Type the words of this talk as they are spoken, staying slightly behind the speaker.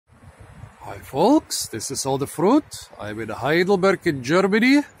Hi folks, this is all the fruit. I'm in Heidelberg in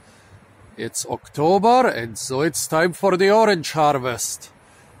Germany. It's October and so it's time for the orange harvest.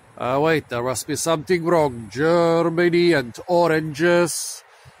 Wait, there must be something wrong. Germany and oranges,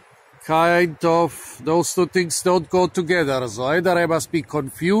 kind of, those two things don't go together. So either I must be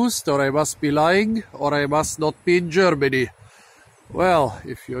confused or I must be lying or I must not be in Germany. Well,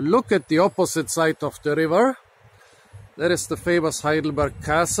 if you look at the opposite side of the river, there is the famous Heidelberg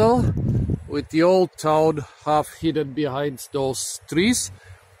Castle, with the old town half hidden behind those trees.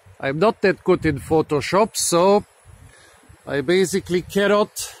 I'm not that good in Photoshop, so I basically cannot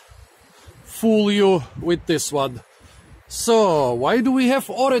fool you with this one. So, why do we have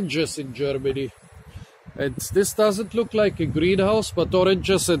oranges in Germany? And this doesn't look like a greenhouse, but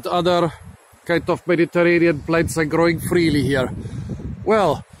oranges and other kind of Mediterranean plants are growing freely here.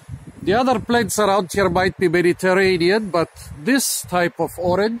 Well, the other plants around here might be Mediterranean, but this type of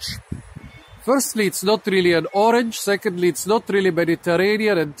orange, firstly, it's not really an orange. Secondly, it's not really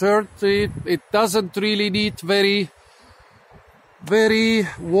Mediterranean. And thirdly, it doesn't really need very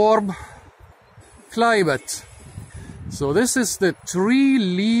warm climate. So this is the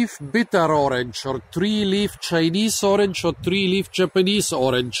three-leaf bitter orange, or three-leaf Chinese orange, or three-leaf Japanese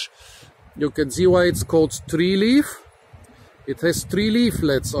orange. You can see why it's called three-leaf. It has three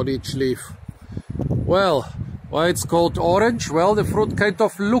leaflets on each leaf. Well, why it's called orange? Well, the fruit kind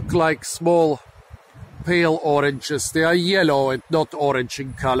of look like small pale oranges. They are yellow and not orange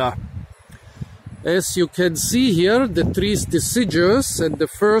in color. As you can see here, the tree is deciduous and the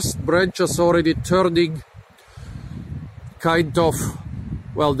first branch is already turning kind of,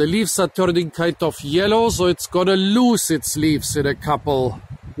 well, the leaves are turning kind of yellow, so it's gonna lose its leaves in a couple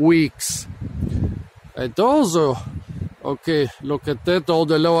weeks. And also, okay, look at that, all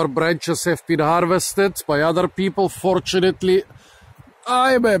the lower branches have been harvested by other people. Fortunately,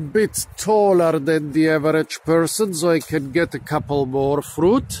 I'm a bit taller than the average person, so I can get a couple more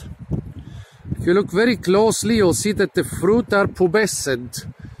fruit. If you look very closely, you'll see that the fruit are pubescent.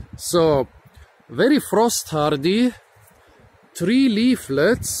 So, very frost hardy, three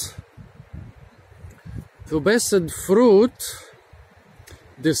leaflets, pubescent fruit,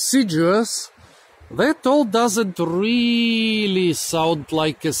 deciduous. That all doesn't really sound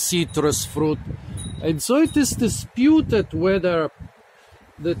like a citrus fruit. And so it is disputed whether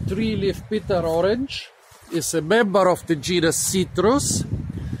the three-leaf bitter orange is a member of the genus Citrus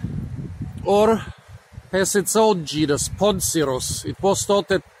or has its own genus, Poncirus. It was thought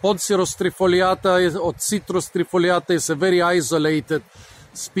that Poncirus trifoliata or Citrus trifoliata is a very isolated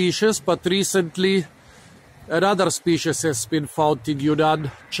species, but recently another species has been found in Yunnan,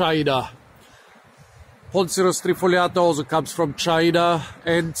 China. Poncirus trifoliata also comes from China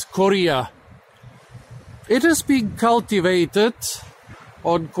and Korea. It is being cultivated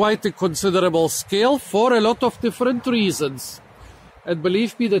on quite a considerable scale for a lot of different reasons. And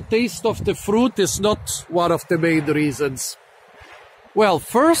believe me, the taste of the fruit is not one of the main reasons. Well,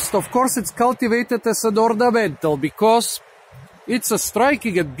 first, of course, it's cultivated as an ornamental because it's a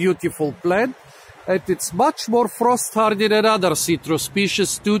striking and beautiful plant, and it's much more frost hardy than other citrus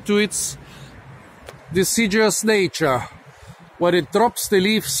species due to its deciduous nature. When it drops the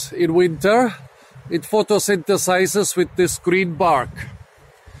leaves in winter, it photosynthesizes with this green bark.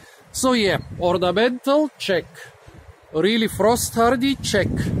 So yeah, ornamental, check. Really frost hardy, check.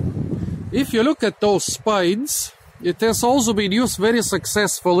 If you look at those spines, it has also been used very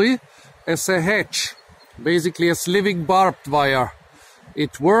successfully as a hedge, basically as living barbed wire.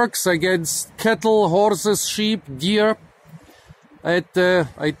 It works against cattle, horses, sheep, deer. At,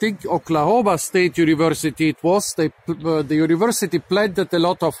 I think, Oklahoma State University it was, the university planted a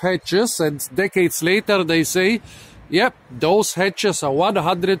lot of hedges, and decades later they say, yep, those hedges are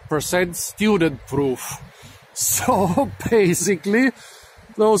 100% student-proof. So, basically,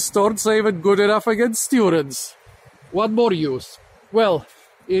 those thorns are even good enough against students. One more use. Well,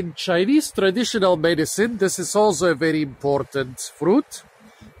 in Chinese traditional medicine, this is also a very important fruit.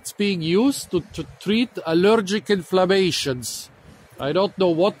 It's being used to treat allergic inflammations. I don't know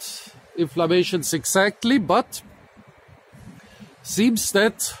what inflammations exactly, but seems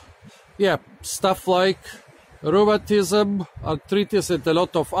that, yeah, stuff like rheumatism, arthritis, and a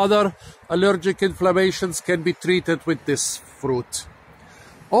lot of other allergic inflammations can be treated with this fruit.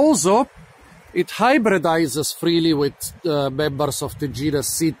 Also, it hybridizes freely with members of the genus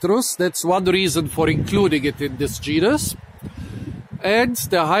Citrus. That's one reason for including it in this genus. And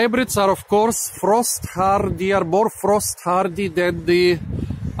the hybrids are, of course, frost hardy, are more frost hardy than the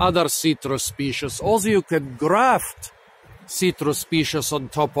other citrus species. Also, you can graft citrus species on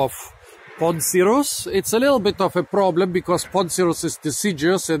top of Poncirus. It's a little bit of a problem because Poncirus is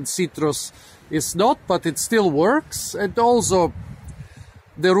deciduous and citrus is not, but it still works. And also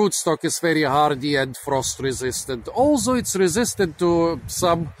the rootstock is very hardy and frost resistant. Also it's resistant to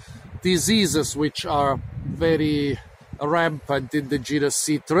some diseases which are very rampant in the genus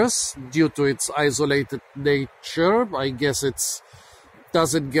citrus due to its isolated nature. I guess it's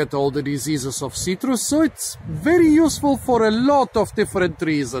doesn't get all the diseases of citrus, so it's very useful for a lot of different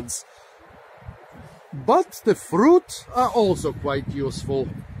reasons. But the fruit are also quite useful.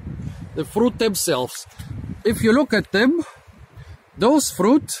 The fruit themselves. If you look at them, those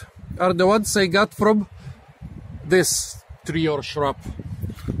fruit are the ones I got from this tree or shrub.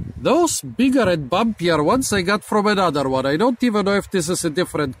 Those bigger and bumpier ones I got from another one. I don't even know if this is a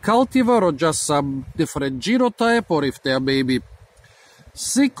different cultivar or just some different genotype, or if they are maybe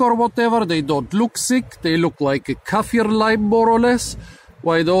sick or whatever. They don't look sick. They look like a kaffir lime more or less,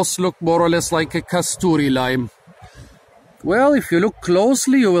 while those look more or less like a kasturi lime. Well, if you look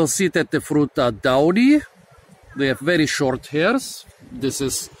closely, you will see that the fruit are downy. They have very short hairs. This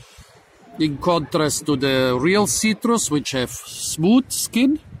is in contrast to the real citrus, which have smooth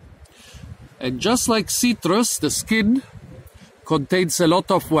skin. And just like citrus, the skin contains a lot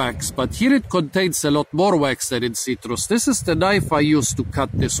of wax, but here it contains a lot more wax than in citrus. This is the knife I used to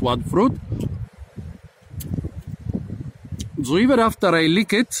cut this one fruit. So even after I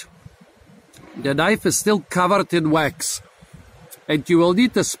lick it, the knife is still covered in wax. And you will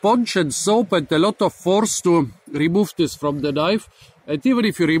need a sponge and soap and a lot of force to remove this from the knife. And even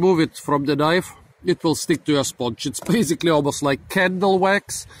if you remove it from the knife, it will stick to your sponge. It's basically almost like candle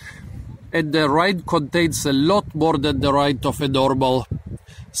wax. And the rind contains a lot more than the rind of a normal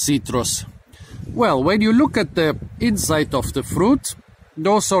citrus. Well, when you look at the inside of the fruit,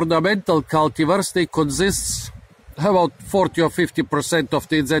 those ornamental cultivars, they consist, about 40 or 50% of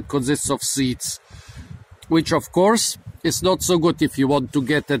the inside consists of seeds, which of course is not so good if you want to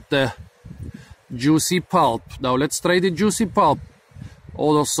get at the juicy pulp. Now let's try the juicy pulp.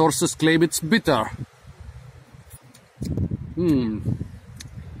 All those sources claim it's bitter.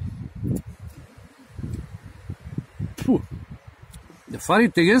 The funny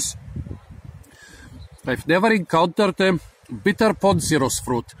thing is, I've never encountered a bitter Poncirus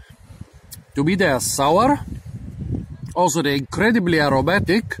fruit. To me they are sour. Also they're incredibly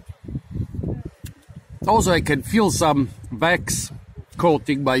aromatic. Also I can feel some wax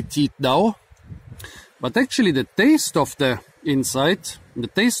coating my teeth now. But actually the taste of the inside, the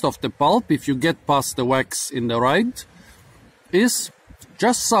taste of the pulp, if you get past the wax in the rind, is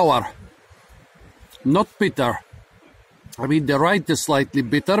just sour, not bitter. I mean, the rind is slightly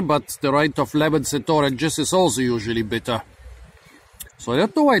bitter, but the rind of lemons and oranges is also usually bitter. So I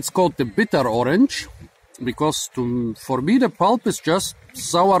don't know why it's called the bitter orange, because for me the pulp is just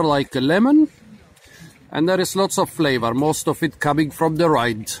sour like a lemon, and there is lots of flavor, most of it coming from the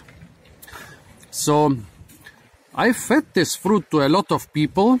rind. So I fed this fruit to a lot of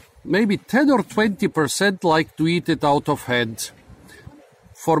people. Maybe 10 or 20% like to eat it out of hand.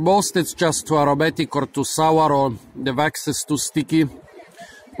 For most it's just too aromatic or too sour, or the wax is too sticky.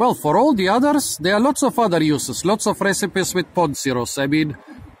 Well, for all the others, there are lots of other uses, lots of recipes with Poncirus. I mean,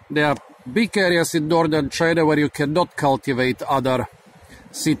 there are big areas in northern China where you cannot cultivate other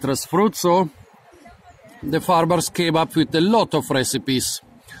citrus fruits, so the farmers came up with a lot of recipes.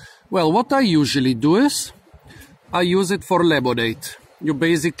 Well, what I usually do is, I use it for lemonade. You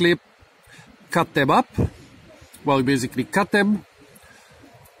basically cut them up. Well, you basically cut them,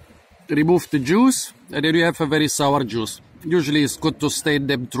 remove the juice, and then you have a very sour juice. Usually it's good to stain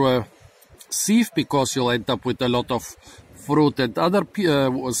them through a sieve, because you'll end up with a lot of fruit and other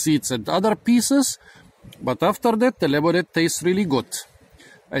seeds and other pieces. But after that, the lemonade tastes really good.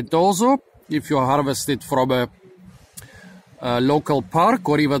 And also, if you harvest it from a local park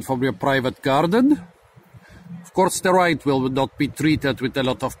or even from your private garden, of course the rind will not be treated with a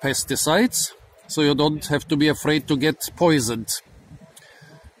lot of pesticides, so you don't have to be afraid to get poisoned.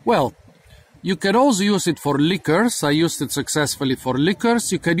 Well, you can also use it for liquors. I used it successfully for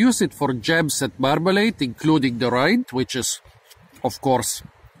liquors. You can use it for jams and marmalade, including the rind, which is, of course,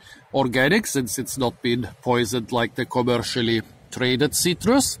 organic, since it's not been poisoned like the commercially traded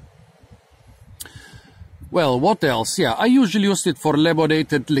citrus. Well, what else? Yeah, I usually use it for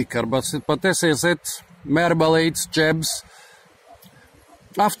lemonade and liquor, but as I said, marmalades, jams,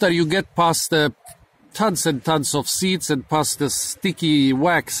 after you get past the tons and tons of seeds and past the sticky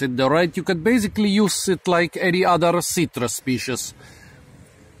wax in the rind, you can basically use it like any other citrus species.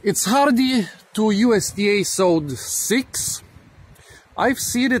 It's hardy to USDA zone 6. I've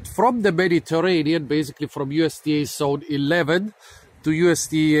seen it from the Mediterranean, basically from USDA zone 11, to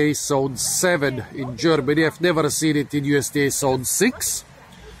USDA Zone 7 in Germany. I've never seen it in USDA Zone 6.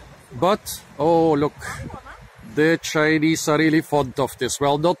 But, oh look, the Chinese are really fond of this.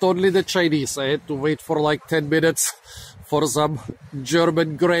 Well, not only the Chinese. I had to wait for like 10 minutes for some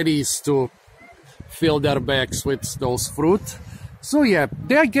German grannies to fill their bags with those fruit. So yeah,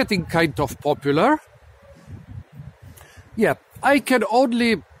 they're getting kind of popular. Yeah, I can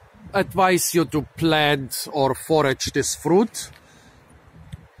only advise you to plant or forage this fruit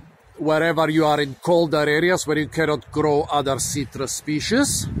wherever you are in colder areas where you cannot grow other citrus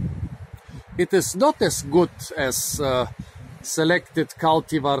species. It is not as good as selected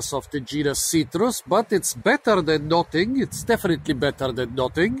cultivars of the genus Citrus, but it's better than nothing. It's definitely better than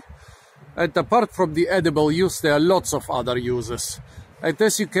nothing. And apart from the edible use, there are lots of other uses. And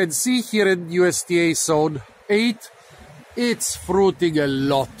as you can see here in USDA Zone 8, it's fruiting a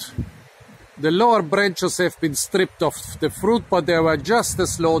lot. The lower branches have been stripped of the fruit, but they were just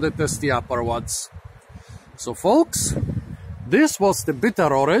as loaded as the upper ones. So folks, this was the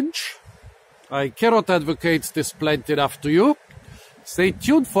bitter orange. I cannot advocate this plant enough to you. Stay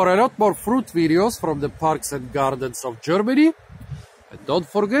tuned for a lot more fruit videos from the parks and gardens of Germany. And don't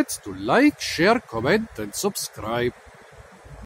forget to like, share, comment and subscribe.